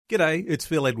G'day, it's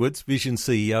Phil Edwards, Vision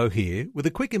CEO here, with a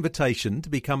quick invitation to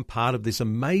become part of this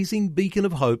amazing beacon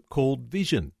of hope called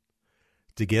Vision.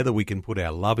 Together we can put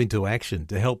our love into action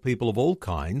to help people of all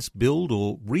kinds build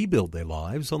or rebuild their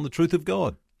lives on the truth of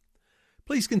God.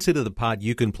 Please consider the part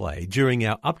you can play during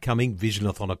our upcoming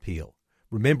Visionathon appeal,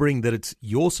 remembering that it's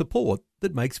your support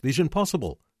that makes Vision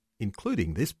possible,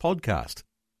 including this podcast.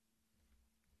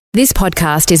 This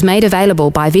podcast is made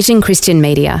available by Vision Christian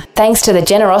Media, thanks to the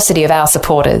generosity of our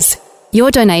supporters.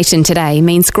 Your donation today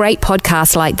means great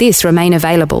podcasts like this remain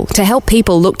available to help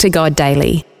people look to God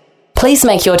daily. Please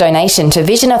make your donation to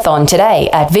Visionathon today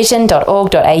at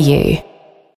vision.org.au.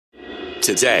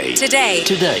 Today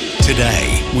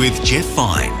with Jeff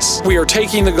Vines. We are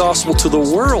taking the gospel to the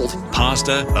world.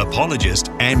 Pastor, apologist,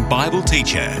 and Bible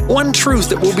teacher. One truth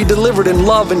that will be delivered in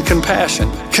love and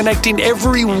compassion, connecting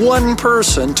every one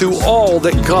person to all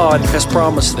that God has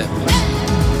promised them.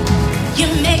 You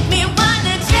make me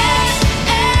wanna dance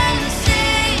and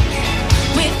sing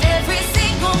with every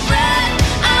single breath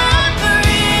I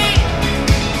breathe.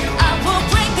 I will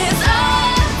break this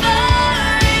offering.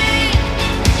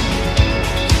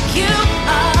 You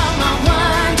are my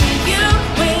wonder. You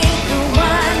bring the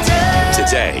wonder.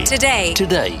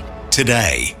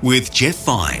 Today with Jeff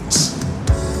Vines.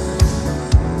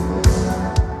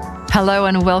 Hello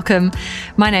and welcome.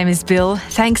 My name is Bill.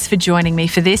 Thanks for joining me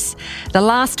for this, the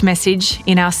last message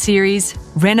in our series,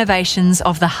 Renovations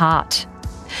of the Heart.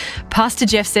 Pastor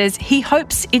Jeff says he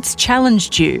hopes it's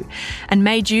challenged you and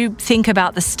made you think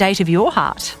about the state of your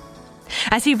heart.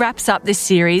 As he wraps up this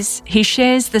series, he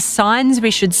shares the signs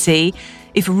we should see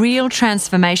if real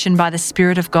transformation by the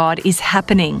Spirit of God is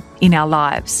happening in our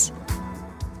lives.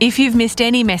 If you've missed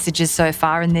any messages so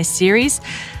far in this series,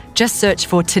 just search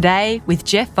for Today with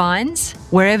Jeff Vines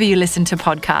wherever you listen to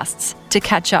podcasts to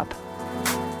catch up.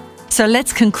 So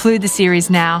let's conclude the series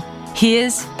now.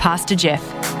 Here's Pastor Jeff.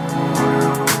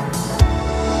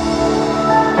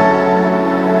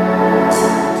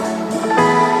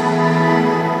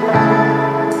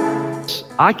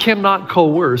 I cannot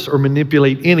coerce or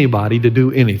manipulate anybody to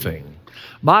do anything.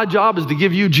 My job is to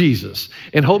give you Jesus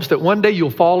in hopes that one day you'll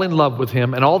fall in love with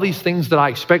him and all these things that I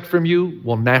expect from you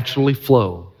will naturally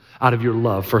flow out of your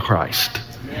love for Christ.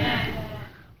 Let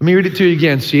me read it to you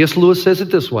again. C.S. Lewis says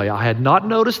it this way: I had not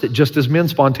noticed that just as men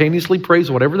spontaneously praise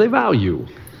whatever they value,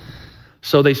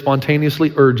 so they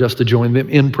spontaneously urge us to join them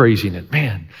in praising it.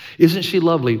 Man, isn't she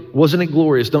lovely? Wasn't it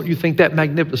glorious? Don't you think that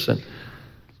magnificent?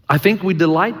 I think we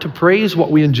delight to praise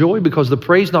what we enjoy because the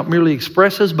praise not merely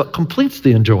expresses but completes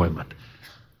the enjoyment.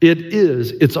 It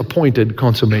is its appointed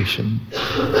consummation.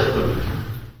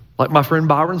 Like my friend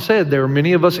Byron said, there are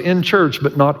many of us in church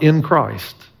but not in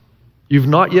Christ. You've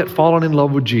not yet fallen in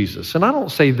love with Jesus. And I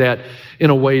don't say that in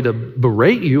a way to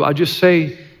berate you. I just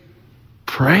say,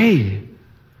 pray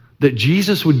that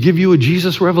Jesus would give you a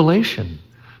Jesus revelation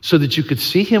so that you could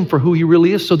see him for who he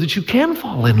really is, so that you can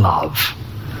fall in love.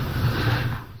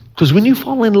 Because when you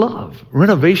fall in love,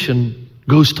 renovation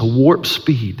goes to warp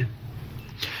speed.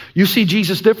 You see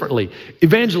Jesus differently.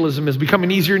 Evangelism is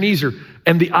becoming easier and easier.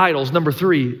 And the idols, number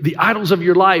 3, the idols of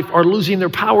your life are losing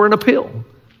their power and appeal.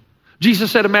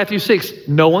 Jesus said in Matthew 6,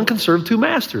 no one can serve two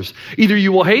masters. Either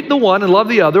you will hate the one and love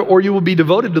the other, or you will be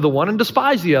devoted to the one and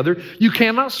despise the other. You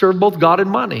cannot serve both God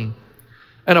and money.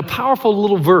 And a powerful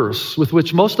little verse with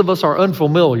which most of us are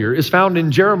unfamiliar is found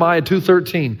in Jeremiah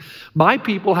 2:13. My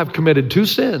people have committed 2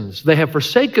 sins. They have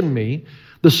forsaken me,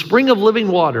 the spring of living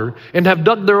water, and have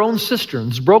dug their own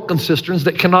cisterns, broken cisterns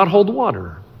that cannot hold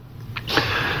water.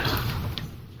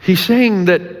 He's saying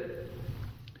that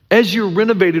as you're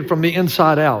renovated from the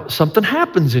inside out, something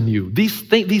happens in you.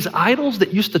 These idols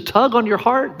that used to tug on your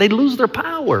heart, they lose their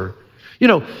power. You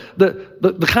know,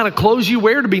 the kind of clothes you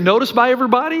wear to be noticed by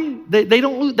everybody, they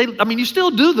don't lose. I mean, you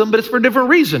still do them, but it's for a different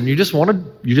reason. You just want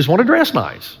to dress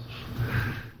nice.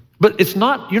 But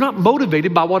you're not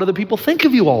motivated by what other people think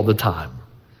of you all the time.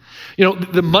 You know,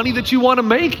 the money that you want to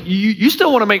make, you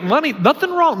still want to make money.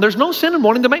 Nothing wrong. There's no sin in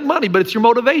wanting to make money, but it's your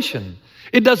motivation.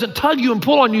 It doesn't tug you and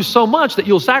pull on you so much that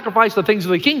you'll sacrifice the things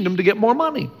of the kingdom to get more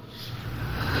money.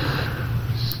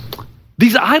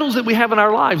 These idols that we have in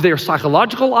our lives, they are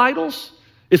psychological idols.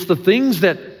 It's the things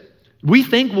that we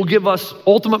think will give us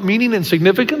ultimate meaning and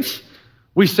significance.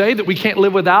 We say that we can't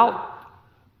live without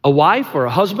a wife or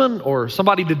a husband or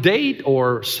somebody to date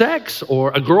or sex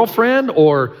or a girlfriend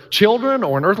or children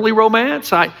or an earthly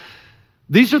romance.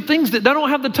 These are things that they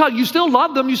don't have the tug. You still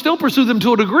love them. You still pursue them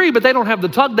to a degree, but they don't have the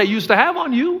tug they used to have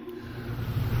on you.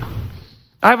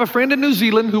 I have a friend in New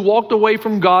Zealand who walked away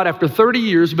from God after 30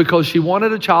 years because she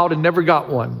wanted a child and never got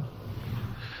one.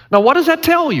 Now, what does that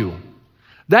tell you?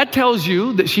 That tells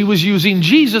you that she was using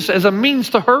Jesus as a means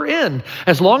to her end.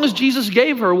 As long as Jesus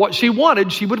gave her what she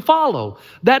wanted, she would follow.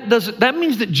 That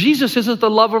means that Jesus isn't the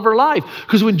love of her life.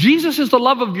 Because when Jesus is the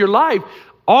love of your life,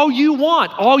 all you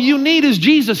want, all you need is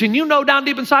Jesus. And you know down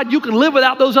deep inside you can live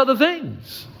without those other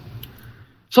things.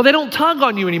 So they don't tug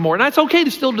on you anymore. And that's okay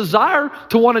to still desire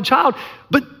to want a child,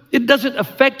 but it doesn't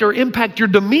affect or impact your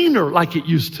demeanor like it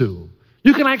used to.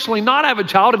 You can actually not have a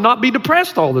child and not be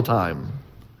depressed all the time.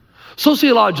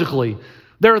 Sociologically,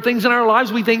 there are things in our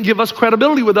lives we think give us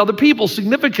credibility with other people,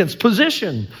 significance,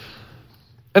 position.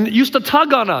 And it used to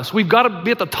tug on us. We've got to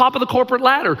be at the top of the corporate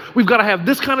ladder. We've got to have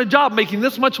this kind of job making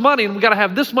this much money, and we've got to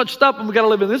have this much stuff, and we've got to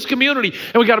live in this community,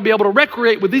 and we've got to be able to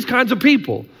recreate with these kinds of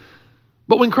people.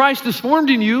 But when Christ is formed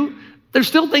in you, there's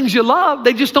still things you love.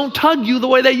 They just don't tug you the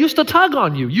way they used to tug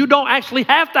on you. You don't actually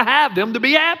have to have them to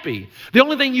be happy. The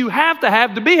only thing you have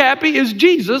to be happy is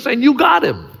Jesus, and you got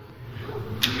him.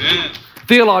 Amen.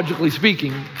 Theologically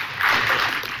speaking,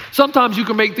 sometimes you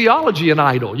can make theology an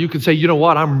idol. You can say, you know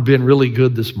what, I've been really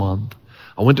good this month.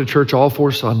 I went to church all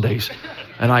 4 Sundays,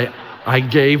 and I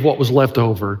gave what was left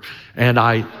over, and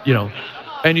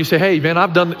and you say, hey, man,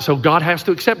 I've done it, so God has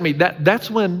to accept me. That's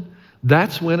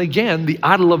when, again, the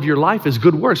idol of your life is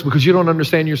good works, because you don't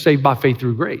understand you're saved by faith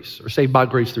through grace, or saved by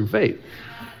grace through faith.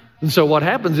 And so what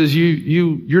happens is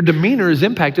your demeanor is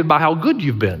impacted by how good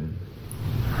you've been.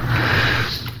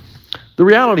 The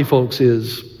reality, folks,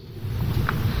 is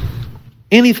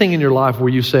anything in your life where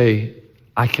you say,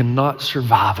 I cannot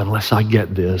survive unless I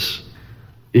get this,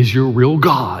 is your real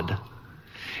God.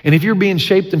 And if you're being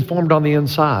shaped and formed on the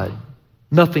inside,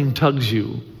 nothing tugs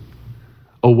you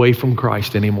away from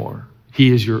Christ anymore.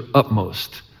 He is your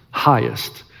utmost,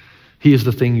 highest. He is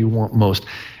the thing you want most.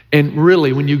 And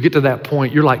really, when you get to that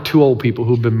point, you're like 2 old people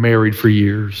who've been married for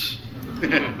years.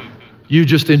 You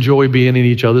just enjoy being in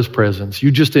each other's presence.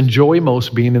 You just enjoy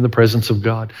most being in the presence of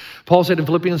God. Paul said in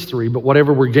Philippians 3, but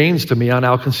whatever were gains to me, I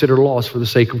now consider loss for the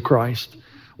sake of Christ.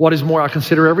 What is more, I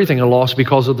consider everything a loss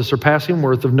because of the surpassing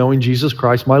worth of knowing Jesus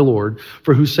Christ, my Lord,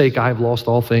 for whose sake I have lost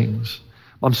all things.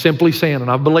 I'm simply saying,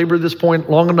 and I've belabored this point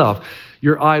long enough,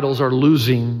 your idols are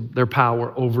losing their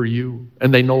power over you,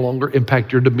 and they no longer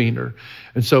impact your demeanor.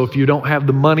 And so if you don't have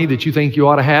the money that you think you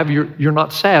ought to have, you're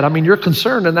not sad. I mean, you're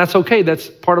concerned, and that's okay. That's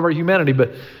part of our humanity,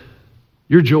 but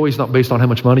your joy is not based on how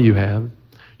much money you have.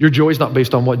 Your joy is not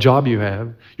based on what job you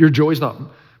have. Your joy is not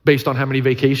based on how many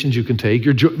vacations you can take.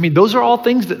 Those are all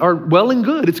things that are well and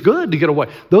good. It's good to get away.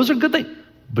 Those are good things.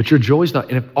 But your joy is not.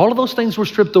 And if all of those things were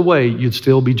stripped away, you'd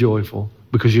still be joyful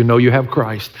because you know you have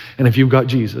Christ. And if you've got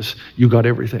Jesus, you got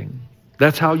everything.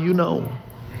 That's how you know.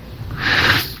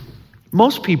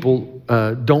 Most people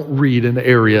don't read an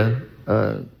area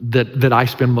that I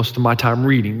spend most of my time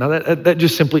reading. Now that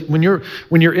just simply, when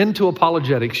you're into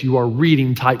apologetics, you are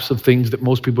reading types of things that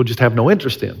most people just have no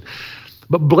interest in.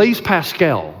 But Blaise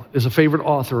Pascal is a favorite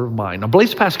author of mine. Now,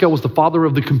 Blaise Pascal was the father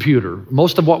of the computer.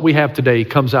 Most of what we have today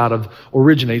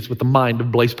originates with the mind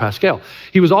of Blaise Pascal.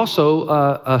 He was also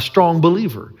a strong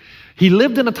believer. He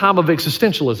lived in a time of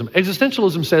existentialism.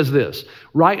 Existentialism says this: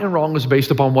 right and wrong is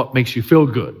based upon what makes you feel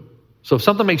good. So if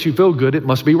something makes you feel good, it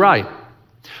must be right.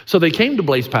 So they came to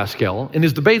Blaise Pascal in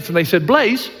his debates and they said,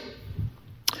 Blaise,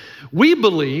 we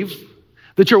believe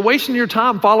that you're wasting your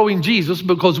time following Jesus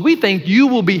because we think you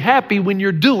will be happy when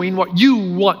you're doing what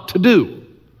you want to do.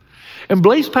 And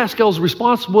Blaise Pascal's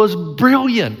response was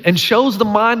brilliant and shows the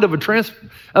mind of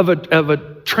a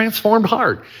transformed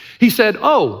heart. He said,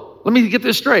 oh, let me get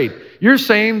this straight. You're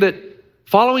saying that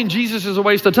following Jesus is a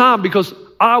waste of time because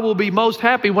I will be most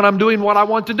happy when I'm doing what I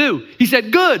want to do. He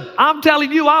said, good. I'm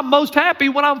telling you, I'm most happy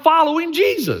when I'm following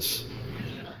Jesus.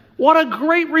 What a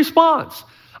great response.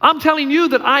 I'm telling you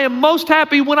that I am most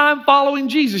happy when I'm following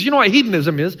Jesus. You know what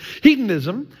hedonism is?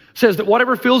 Hedonism says that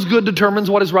whatever feels good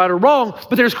determines what is right or wrong,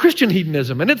 but there's Christian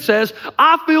hedonism, and it says,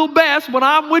 I feel best when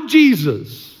I'm with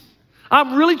Jesus.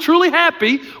 I'm really, truly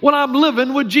happy when I'm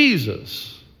living with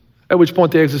Jesus. At which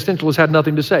point the existentialist had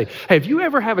nothing to say. Hey, if you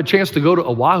ever have a chance to go to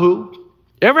Oahu,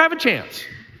 ever have a chance,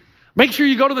 make sure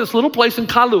you go to this little place in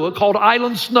Kailua called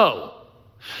Island Snow.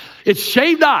 It's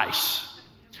shaved ice.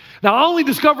 Now, I only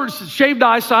discovered shaved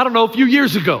ice, I don't know, a few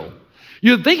years ago.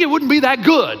 You'd think it wouldn't be that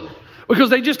good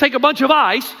because they just take a bunch of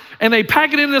ice and they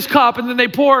pack it in this cup and then they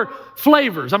pour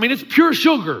flavors. I mean, it's pure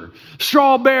sugar.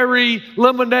 Strawberry,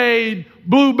 lemonade,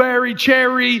 blueberry,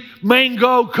 cherry,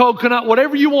 mango, coconut,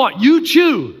 whatever you want. You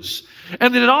choose.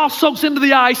 And then it all soaks into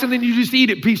the ice and then you just eat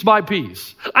it piece by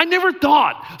piece. I never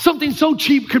thought something so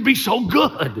cheap could be so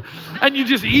good. And you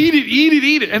just eat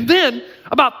it. And then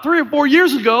about 3 or 4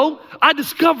 years ago, I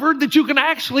discovered that you can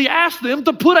actually ask them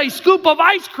to put a scoop of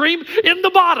ice cream in the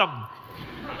bottom.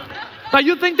 Now,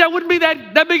 you think that wouldn't be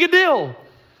that big a deal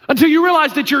until you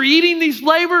realize that you're eating these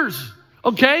flavors,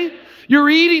 okay? You're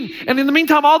eating, and in the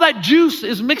meantime, all that juice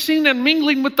is mixing and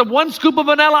mingling with the one scoop of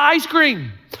vanilla ice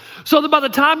cream. So that by the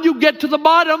time you get to the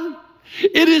bottom,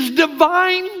 it is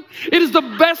divine. It is the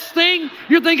best thing.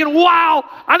 You're thinking, wow,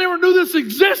 I never knew this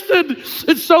existed.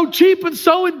 It's so cheap and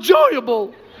so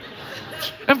enjoyable.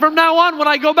 And from now on, when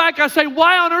I go back, I say,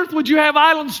 why on earth would you have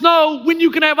island snow when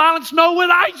you can have island snow with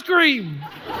ice cream?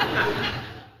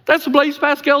 That's Blaise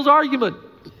Pascal's argument.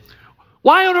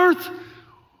 Why on earth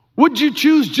would you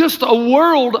choose just a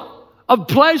world of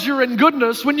pleasure and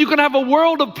goodness when you can have a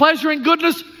world of pleasure and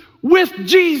goodness with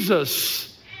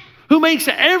Jesus, who makes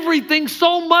everything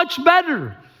so much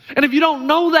better? And if you don't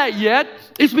know that yet,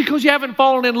 it's because you haven't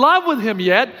fallen in love with him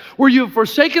yet, where you've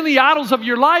forsaken the idols of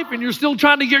your life and you're still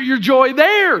trying to get your joy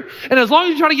there. And as long as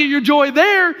you're trying to get your joy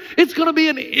there, it's going to be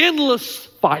an endless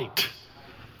fight.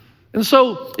 And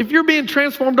so if you're being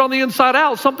transformed on the inside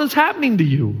out, something's happening to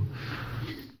you.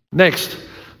 Next,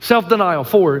 self-denial.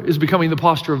 4 is becoming the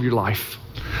posture of your life.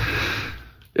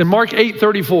 In Mark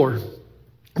 8:34,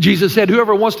 Jesus said,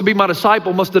 whoever wants to be my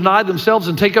disciple must deny themselves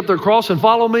and take up their cross and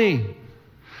follow me.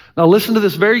 Now listen to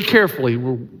this very carefully.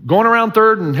 We're going around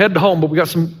third and head home, but we got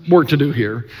some work to do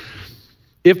here.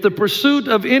 If the pursuit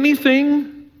of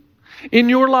anything in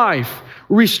your life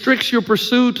restricts your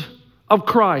pursuit of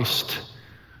Christ,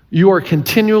 you are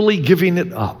continually giving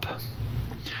it up.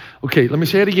 Okay, let me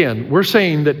say it again. We're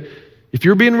saying that if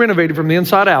you're being renovated from the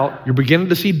inside out, you're beginning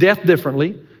to see death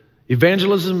differently.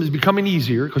 Evangelism is becoming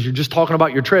easier because you're just talking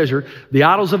about your treasure. The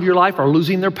idols of your life are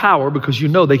losing their power because you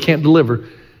know they can't deliver.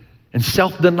 And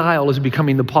self-denial is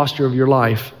becoming the posture of your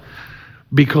life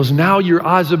because now your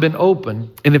eyes have been opened.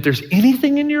 And if there's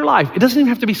anything in your life, it doesn't even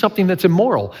have to be something that's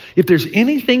immoral. If there's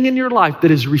anything in your life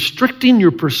that is restricting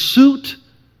your pursuit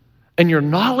and your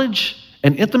knowledge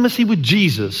and intimacy with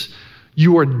Jesus,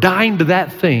 you are dying to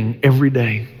that thing every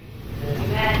day.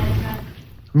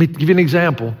 Let me give you an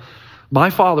example. My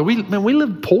father, we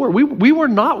lived poor. We were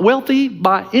not wealthy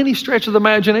by any stretch of the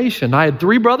imagination. I had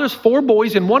 3 brothers, 4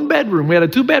 boys in 1 bedroom. We had a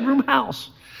 2-bedroom house.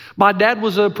 My dad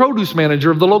was a produce manager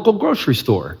of the local grocery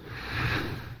store.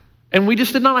 And we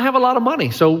just did not have a lot of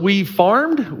money. So we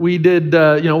farmed. We did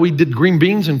green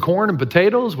beans and corn and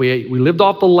potatoes. We lived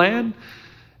off the land.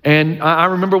 And I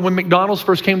remember when McDonald's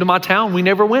first came to my town, we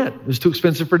never went. It was too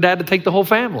expensive for Dad to take the whole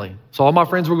family. So all my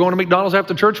friends were going to McDonald's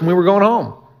after church and we were going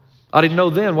home. I didn't know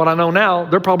then what I know now.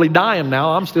 They're probably dying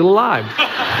now. I'm still alive.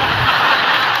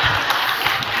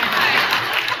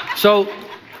 So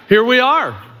here we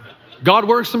are. God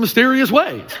works in mysterious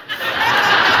ways.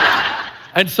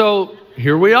 And so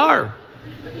here we are.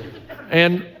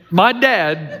 And my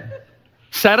dad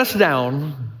sat us down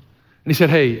and he said,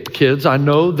 hey, kids, I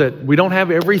know that we don't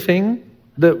have everything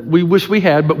that we wish we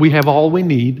had, but we have all we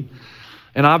need.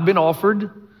 And I've been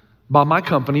offered by my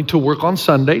company to work on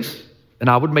Sundays. And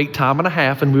I would make time and a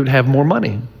half and we would have more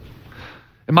money.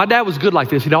 And my dad was good like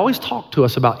this. He'd always talk to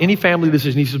us about any family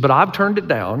decision. He says, but I've turned it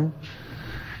down.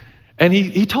 And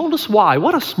he told us why.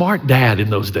 What a smart dad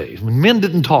in those days when men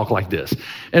didn't talk like this.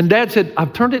 And Dad said,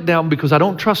 I've turned it down because I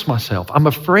don't trust myself. I'm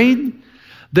afraid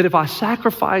that if I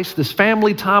sacrifice this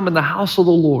family time in the house of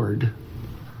the Lord,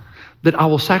 that I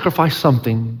will sacrifice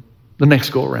something the next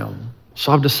go around.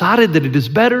 So I've decided that it is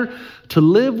better to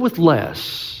live with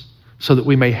less so that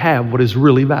we may have what is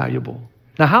really valuable.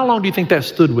 Now, how long do you think that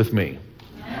stood with me?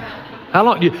 How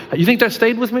long? You think that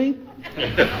stayed with me?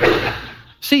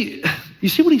 See, you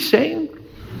see what he's saying?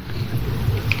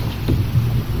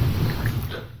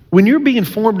 When you're being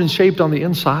formed and shaped on the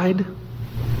inside,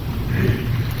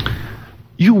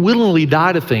 you willingly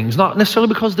die to things, not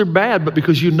necessarily because they're bad, but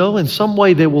because you know in some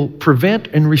way they will prevent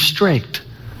and restrict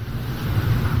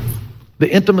the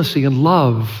intimacy and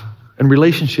love and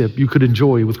relationship you could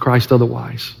enjoy with Christ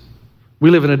otherwise. We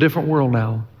live in a different world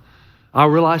now. I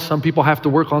realize some people have to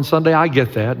work on Sunday. I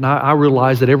get that. And I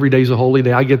realize that every day is a holy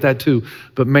day. I get that too.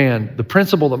 But man, the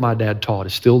principle that my dad taught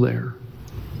is still there.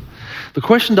 The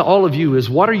question to all of you is,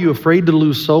 what are you afraid to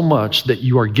lose so much that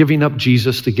you are giving up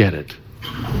Jesus to get it?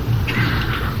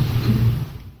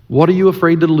 What are you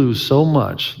afraid to lose so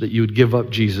much that you would give up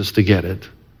Jesus to get it?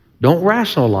 Don't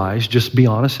rationalize, just be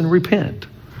honest and repent.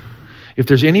 If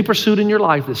there's any pursuit in your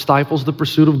life that stifles the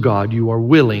pursuit of God, you are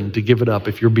willing to give it up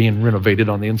if you're being renovated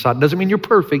on the inside. It doesn't mean you're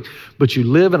perfect, but you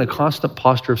live in a constant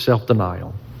posture of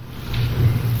self-denial.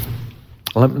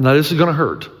 Now, this is going to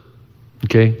hurt,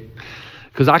 okay?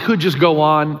 Because I could just go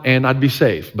on and I'd be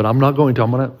safe, but I'm not going to.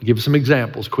 I'm going to give some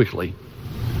examples quickly.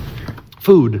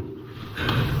 Food.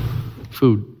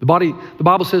 The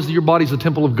Bible says that your body's the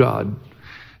temple of God.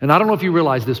 And I don't know if you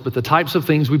realize this, but the types of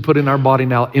things we put in our body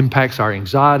now impacts our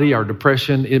anxiety, our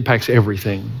depression, impacts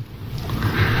everything.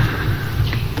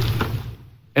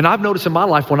 And I've noticed in my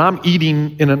life when I'm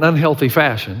eating in an unhealthy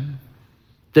fashion,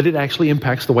 that it actually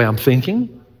impacts the way I'm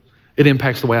thinking. It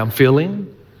impacts the way I'm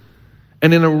feeling.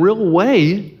 And in a real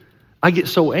way, I get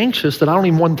so anxious that I don't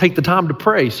even want to take the time to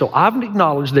pray. So I've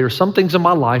acknowledged there are some things in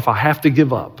my life I have to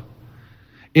give up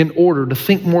in order to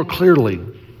think more clearly,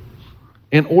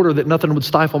 in order that nothing would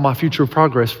stifle my future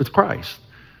progress with Christ.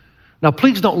 Now,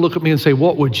 please don't look at me and say,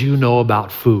 what would you know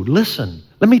about food? Listen,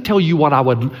 let me tell you what I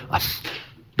would.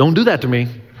 Don't do that to me.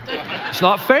 It's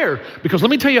not fair, because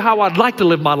let me tell you how I'd like to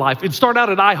live my life. It'd start out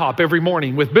at IHOP every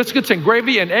morning with biscuits and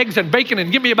gravy and eggs and bacon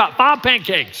and give me about 5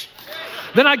 pancakes.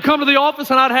 Then I'd come to the office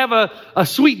and I'd have a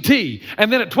sweet tea.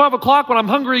 And then at 12 o'clock when I'm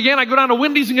hungry again, I'd go down to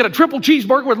Wendy's and get a triple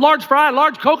cheeseburger with large fry,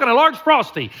 large Coke, and a large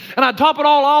Frosty. And I'd top it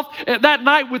all off that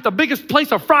night with the biggest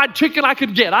place of fried chicken I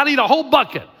could get. I'd eat a whole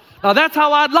bucket. Now that's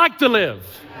how I'd like to live.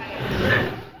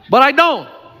 But I don't,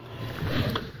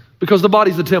 because the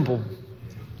body's the temple.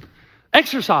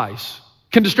 Exercise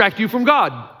can distract you from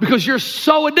God because you're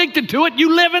so addicted to it,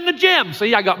 you live in the gym.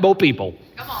 See, I got both people.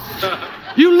 Come on.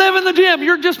 You live in the gym.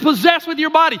 You're just possessed with your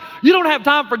body. You don't have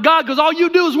time for God because all you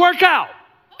do is work out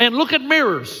and look at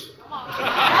mirrors.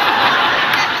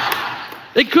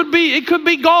 It could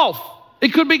be golf.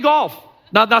 It could be golf.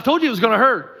 Now, I told you it was going to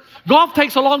hurt. Golf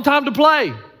takes a long time to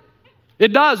play.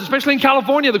 It does, especially in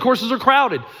California. The courses are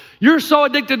crowded. You're so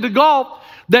addicted to golf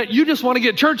that you just want to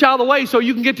get church out of the way so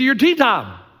you can get to your tee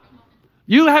time.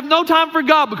 You have no time for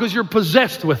God because you're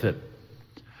possessed with it.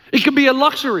 It could be a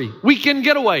luxury weekend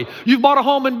getaway. You've bought a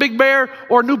home in Big Bear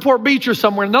or Newport Beach or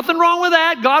somewhere. Nothing wrong with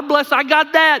that. God bless, I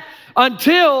got that.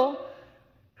 Until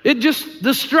it just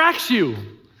distracts you.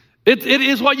 It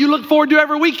is what you look forward to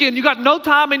every weekend. You got no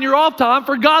time in your off time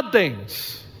for God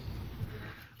things.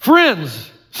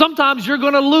 Friends, sometimes you're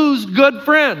going to lose good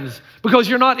friends because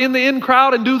you're not in the in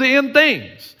crowd and do the in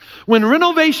things. When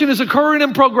renovation is occurring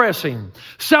and progressing,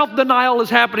 self-denial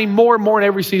is happening more and more in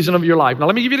every season of your life. Now,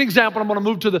 let me give you an example. I'm going to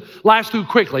move to the last two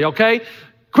quickly, okay?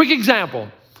 Quick example.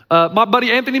 My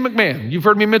buddy Anthony McMahon, you've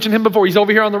heard me mention him before. He's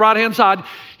over here on the right-hand side.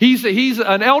 He's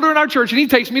an elder in our church, and he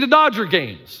takes me to Dodger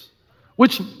games,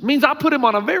 which means I put him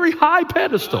on a very high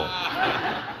pedestal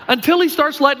until he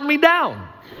starts letting me down.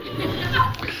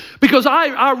 Because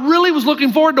I really was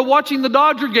looking forward to watching the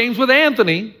Dodger games with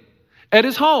Anthony at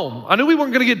his home. I knew we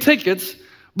weren't going to get tickets,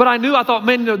 but I thought,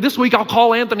 man, this week I'll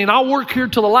call Anthony and I'll work here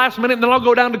till the last minute and then I'll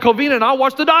go down to Covina and I'll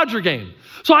watch the Dodger game.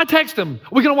 So I text him,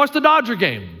 we're going to watch the Dodger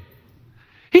game.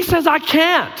 He says, I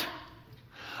can't.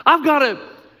 I've got to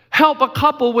help a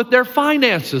couple with their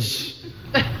finances.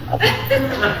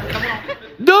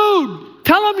 Dude,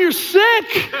 tell them you're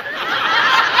sick.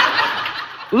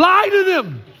 Lie to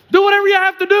them. Do whatever you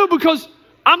have to do because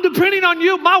I'm depending on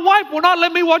you. My wife will not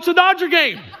let me watch the Dodger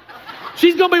game.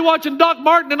 She's going to be watching Doc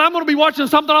Martin and I'm going to be watching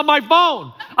something on my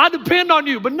phone. I depend on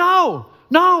you. But no,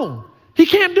 he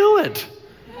can't do it.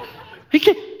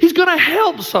 He's going to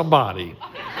help somebody.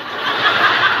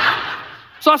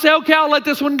 So I say, okay, I'll let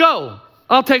this one go.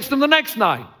 I'll text him the next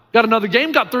night. Got another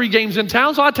game, got 3 games in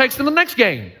town, so I text him the next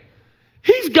game.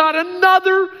 He's got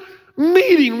another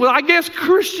meeting with, I guess,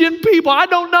 Christian people. I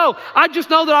don't know. I just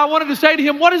know that I wanted to say to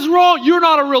him, what is wrong? You're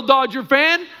not a real Dodger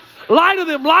fan. Lie to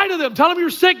them. Tell them you're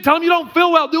sick. Tell them you don't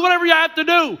feel well. Do whatever you have to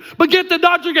do. But get the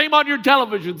Dodger game on your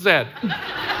television set.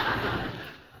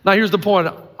 Now, here's the point.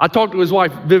 I talked to his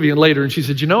wife, Vivian, later, and she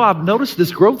said, I've noticed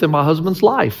this growth in my husband's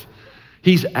life.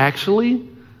 He's actually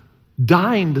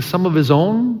dying to some of his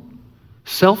own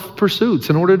self-pursuits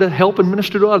in order to help and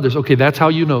minister to others. Okay, that's how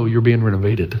you know you're being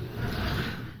renovated.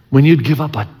 When you'd give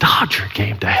up a Dodger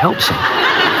game to help someone.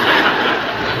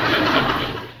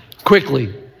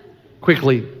 Quickly.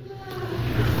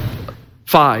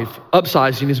 5,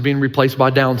 upsizing is being replaced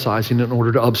by downsizing in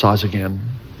order to upsize again.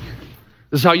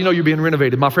 This is how you know you're being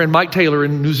renovated. My friend Mike Taylor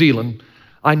in New Zealand,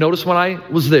 I noticed when I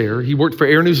was there, he worked for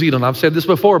Air New Zealand. I've said this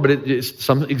before, but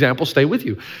some examples stay with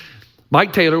you.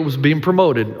 Mike Taylor was being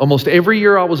promoted almost every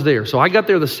year I was there. So I got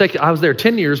there I was there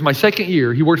 10 years. My second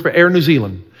year, he worked for Air New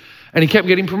Zealand, and he kept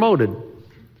getting promoted.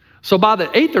 So by the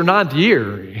 8th or 9th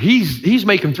year, he's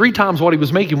making 3 times what he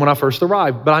was making when I first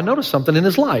arrived. But I noticed something in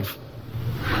his life.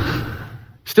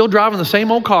 Still driving the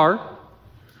same old car,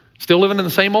 still living in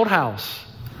the same old house.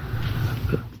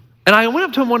 And I went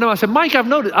up to him one day, I said, Mike, I've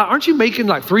noticed, aren't you making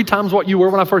like 3 times what you were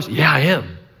when I first? Yeah, I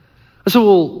am. I said,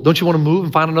 well, don't you want to move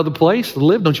and find another place to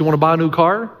live? Don't you want to buy a new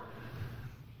car?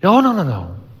 Oh,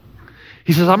 no.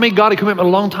 He says, I made God a commitment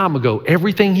a long time ago.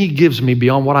 Everything he gives me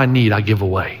beyond what I need, I give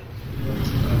away.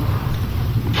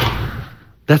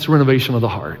 That's renovation of the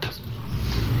heart.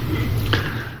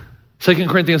 2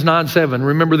 Corinthians 9:7.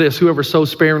 Remember this, whoever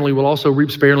sows sparingly will also reap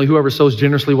sparingly. Whoever sows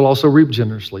generously will also reap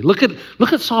generously. Look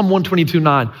at Psalm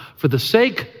 122:9. For the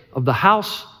sake of the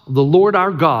house of the Lord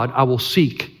our God, I will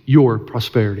seek your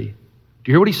prosperity.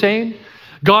 Do you hear what he's saying?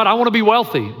 God, I want to be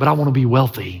wealthy, but I want to be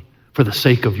wealthy for the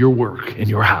sake of your work in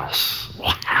your house.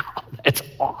 Wow, that's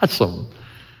awesome.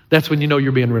 That's when you know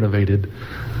you're being renovated.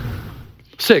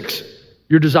 6,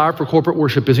 your desire for corporate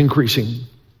worship is increasing.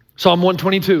 Psalm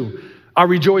 122. I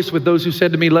rejoice with those who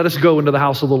said to me, let us go into the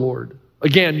house of the Lord.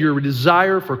 Again, your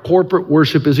desire for corporate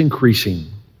worship is increasing.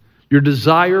 Your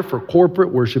desire for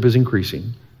corporate worship is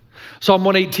increasing. Psalm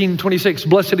 118:26,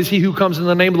 blessed is he who comes in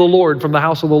the name of the Lord. From the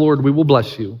house of the Lord we will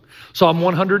bless you. Psalm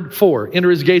 104, enter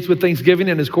his gates with thanksgiving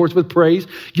and his courts with praise.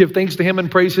 Give thanks to him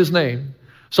and praise his name.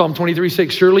 Psalm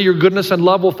 23:6, surely your goodness and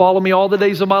love will follow me all the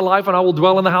days of my life, and I will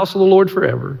dwell in the house of the Lord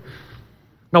forever.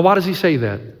 Now, why does he say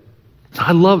that?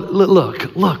 I love,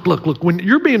 look. When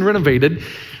you're being renovated,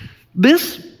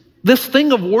 this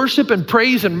thing of worship and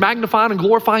praise and magnifying and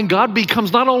glorifying God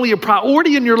becomes not only a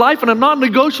priority in your life and a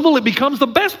non-negotiable, it becomes the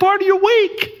best part of your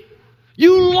week.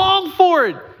 You long for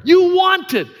it. You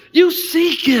want it. You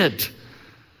seek it.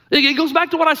 It goes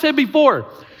back to what I said before.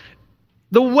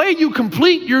 The way you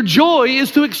complete your joy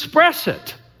is to express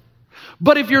it.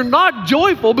 But if you're not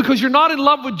joyful because you're not in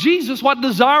love with Jesus, what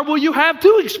desire will you have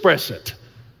to express it?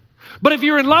 But if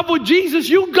you're in love with Jesus,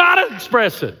 you gotta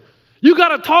express it. You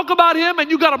gotta talk about him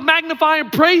and you gotta magnify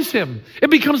and praise him.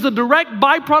 It becomes the direct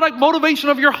byproduct motivation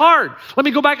of your heart. Let me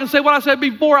go back and say what I said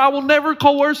before. I will never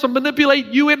coerce or manipulate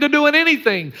you into doing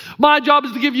anything. My job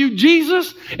is to give you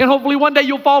Jesus, and hopefully one day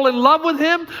you'll fall in love with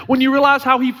him when you realize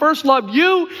how he first loved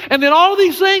you. And then all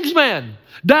these things, man,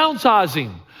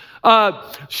 downsizing,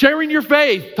 sharing your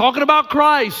faith, talking about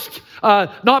Christ,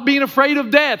 not being afraid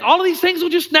of death. All of these things will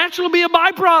just naturally be a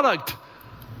byproduct.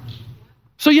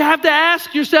 So you have to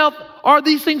ask yourself, are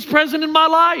these things present in my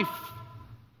life?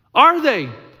 Are they?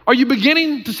 Are you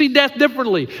beginning to see death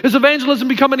differently? Is evangelism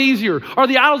becoming easier? Are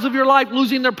the idols of your life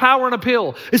losing their power and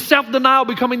appeal? Is self-denial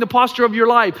becoming the posture of your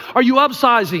life? Are you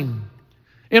upsizing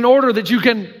in order that you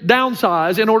can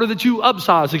downsize, in order that you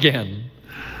upsize again?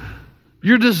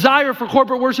 Your desire for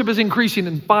corporate worship is increasing.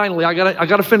 And finally, I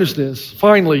gotta finish this.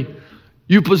 Finally,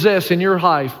 you possess in your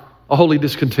life a holy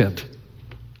discontent.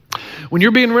 When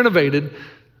you're being renovated,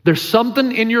 there's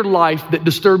something in your life that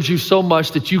disturbs you so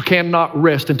much that you cannot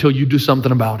rest until you do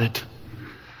something about it.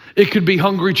 It could be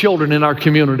hungry children in our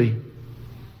community.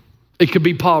 It could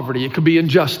be poverty. It could be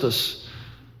injustice.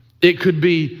 It could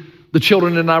be the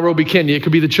children in Nairobi, Kenya. It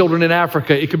could be the children in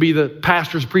Africa. It could be the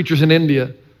pastors, preachers in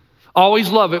India. I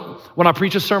always love it when I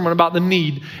preach a sermon about the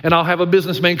need, and I'll have a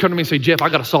businessman come to me and say, Jeff, I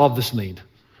got to solve this need.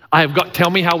 Tell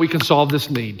me how we can solve this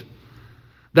need.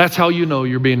 That's how you know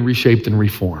you're being reshaped and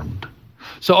reformed.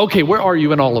 So, okay, where are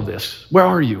you in all of this? Where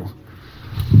are you?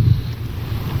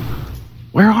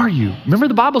 Where are you? Remember,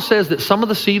 the Bible says that some of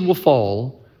the seed will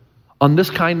fall on this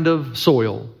kind of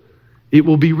soil. It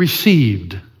will be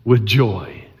received with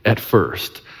joy at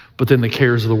first, but then the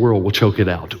cares of the world will choke it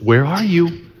out. Where are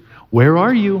you? Where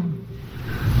are you?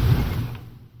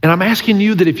 And I'm asking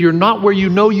you that if you're not where you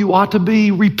know you ought to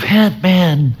be, repent,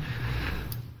 man.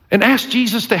 And ask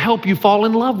Jesus to help you fall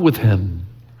in love with him.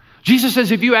 Jesus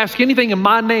says, if you ask anything in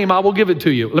my name, I will give it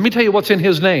to you. Let me tell you what's in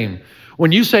his name.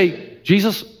 When you say,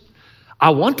 Jesus, I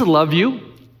want to love you,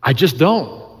 I just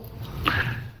don't.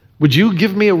 Would you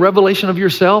give me a revelation of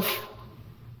yourself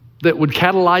that would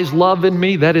catalyze love in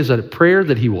me? That is a prayer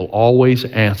that he will always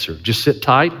answer. Just sit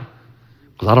tight,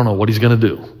 because I don't know what he's going to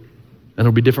do. And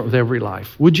it'll be different with every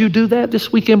life. Would you do that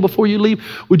this weekend before you leave?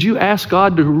 Would you ask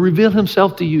God to reveal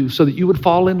himself to you so that you would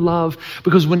fall in love?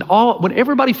 Because when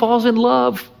everybody falls in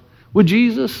love with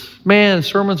Jesus, man,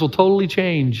 sermons will totally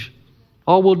change.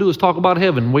 All we'll do is talk about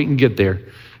heaven, wait and get there.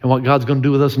 And what God's going to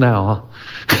do with us now.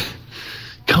 Huh?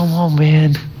 Come on,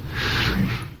 man.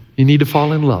 You need to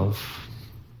fall in love.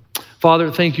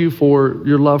 Father, thank you for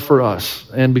your love for us.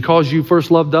 And because you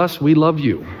first loved us, we love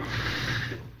you.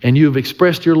 And you have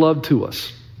expressed your love to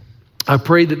us. I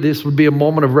pray that this would be a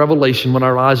moment of revelation when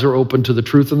our eyes are open to the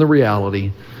truth and the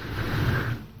reality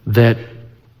that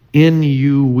in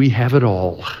you we have it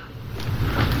all.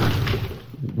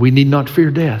 We need not fear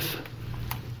death.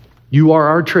 You are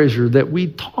our treasure that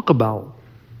we talk about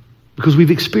because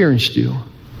we've experienced you.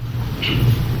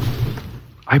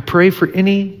 I pray for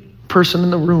any person in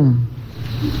the room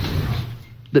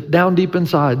that down deep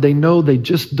inside, they know they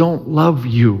just don't love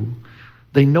you.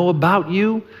 They know about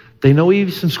you. They know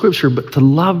even some scripture, but to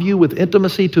love you with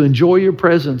intimacy, to enjoy your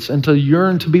presence, and to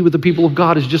yearn to be with the people of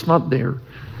God is just not there.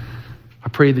 I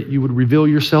pray that you would reveal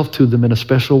yourself to them in a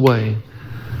special way.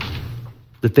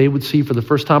 that they would see for the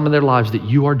first time in their lives that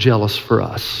you are jealous for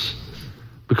us,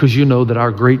 because you know that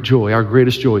our great joy, our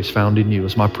greatest joy is found in you.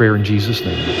 Is my prayer in Jesus'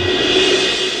 name.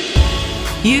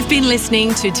 You've been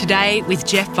listening to Today with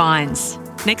Jeff Vines.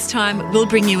 Next time, we'll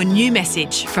bring you a new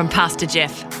message from Pastor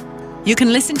Jeff. You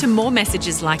can listen to more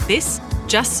messages like this.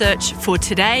 Just search for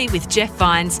Today with Jeff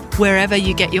Vines wherever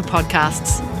you get your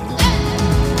podcasts.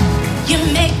 You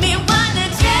make me wanna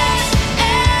dance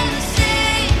and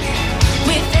sing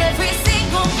with every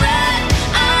single breath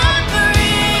I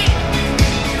breathe.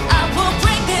 I will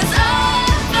bring this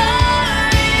offering.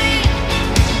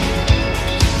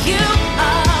 You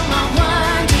are my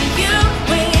wonder. You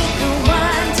bring the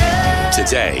wonder.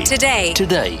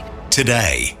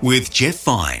 Today with Jeff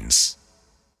Vines.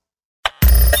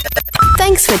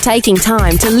 Thanks for taking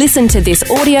time to listen to this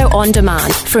audio on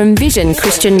demand from Vision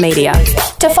Christian Media.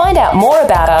 To find out more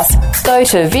about us, go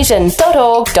to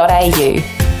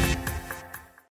vision.org.au.